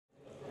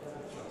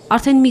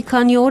Արդեն մի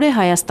քանի օր է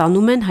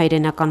Հայաստանում են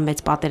հայրենական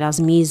մեծ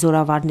պատերազմի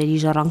զորավարների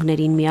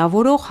ժառանգներին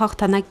միավորող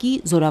Հաղթանակի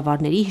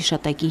զորավարների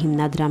հիշատակի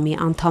հիմնադրամի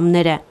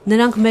անդամները։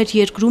 Նրանք մեր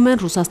երկրում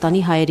են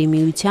Ռուսաստանի հայերի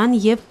միության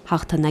եւ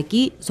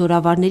Հաղթանակի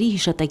զորավարների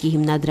հիշատակի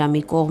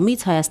հիմնադրամի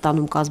կողմից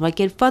Հայաստանում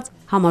կազմակերպված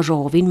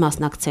համաժողովին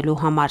մասնակցելու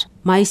համար։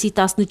 Մայիսի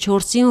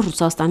 14-ին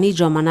Ռուսաստանի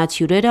ժամանած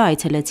հյուրերը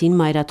այցելեցին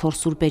Մայրաթոռ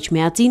Սուրբ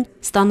Էջմիածին,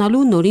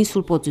 ստանալու նորին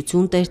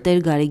Սուրբոծություն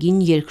Տեր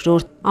Գարեգին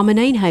Երկրորդ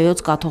Ամենայն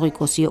Հայոց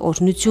Կաթողիկոսի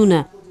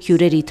օրհնությունը։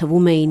 Հյուրերի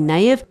թվում էին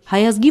նաև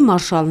հայազգի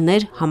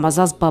մարշալներ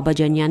Համազազ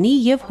Բաբաջանյանի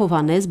եւ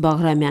Հովհաննես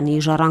Բաղրամյանի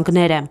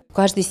ժառանգները։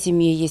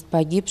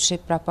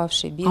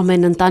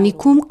 Ամեն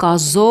ընտանիքում կա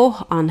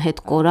զոհ,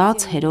 անհետ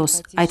կորած, հերոս։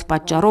 Այդ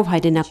պատճառով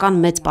հայրենական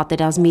մեծ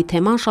պատերազմի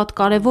թեման շատ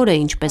կարևոր է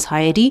ինչպես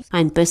հայերի,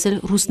 այնպես էլ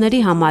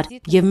ռուսների համար,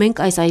 եւ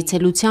մենք այս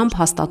այցելությամբ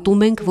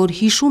հաստատում ենք, որ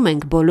հիշում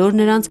ենք բոլոր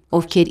նրանց,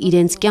 ովքեր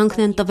իրենց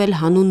կյանքն են տվել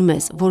հանուն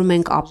մեզ, որ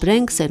մենք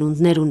ապրենք,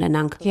 սերունդներ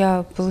ունենանք։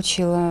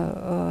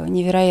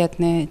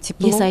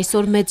 Ես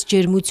այսօր մեծ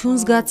ջերմություն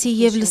զգացի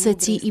եւ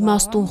լսեցի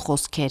իմաստուն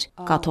խոսքեր։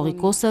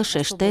 Կաթողիկոսը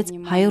շեշտեց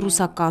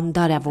հայ-ռուսական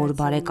դարավոր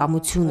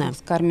բարեկամությունը։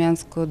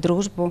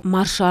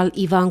 Մարշալ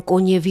Իվան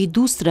Կոնևի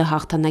դուստրը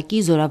Հաղթանակի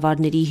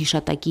զորավարների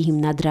հիշատակի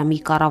հիմնադրամի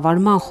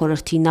կառավարման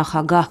խորհրդի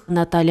նախագահ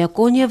Նատալիա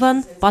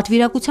Կոնևան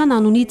պատվիրակության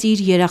անունից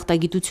իր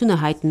երախտագիտությունը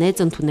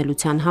հայտնեց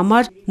ընդունելության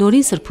համար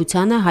նորին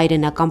սրբությանը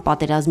հայրենական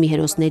պատերազմի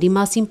հերոսների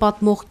մասին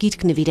պատմող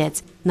գիրք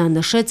նվիրեց։ Նա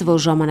նշեց, որ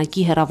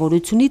ժամանակի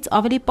հեռավորությունից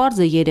ավելի պարզ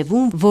է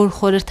երևում, որ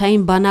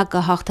խորհրդային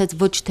բանակը հաղթեց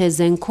ոչ թե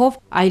զենքով,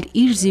 այլ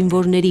իր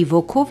զինվորների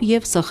ոգով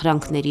եւ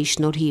սխրանքների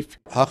շնորհիվ։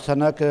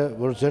 Հաղթանակը,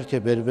 որ ձեռք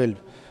է բերվել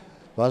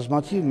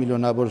բազմաթիվ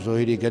միլիոնավոր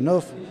զոհերի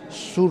գնով,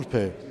 սուրբ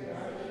է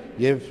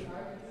եւ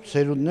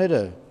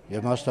սերունդները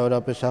եւ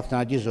մասնավորապես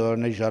հաղթանակի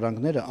զորավարների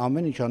ժառանգները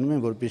ամեն ինչ անում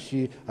են,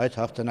 որպեսզի այդ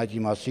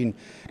հաղթանակի մասին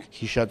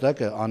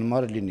հիշատակը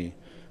անմար լինի,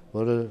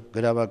 որը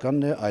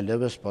գրավականն է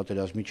այլևս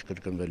պատերազմի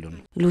չկրկնվելուն։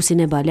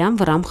 Լուսինե Բալյան,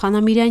 Վրամ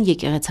Խանամիրյան,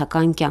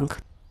 եկեղեցական կյանք։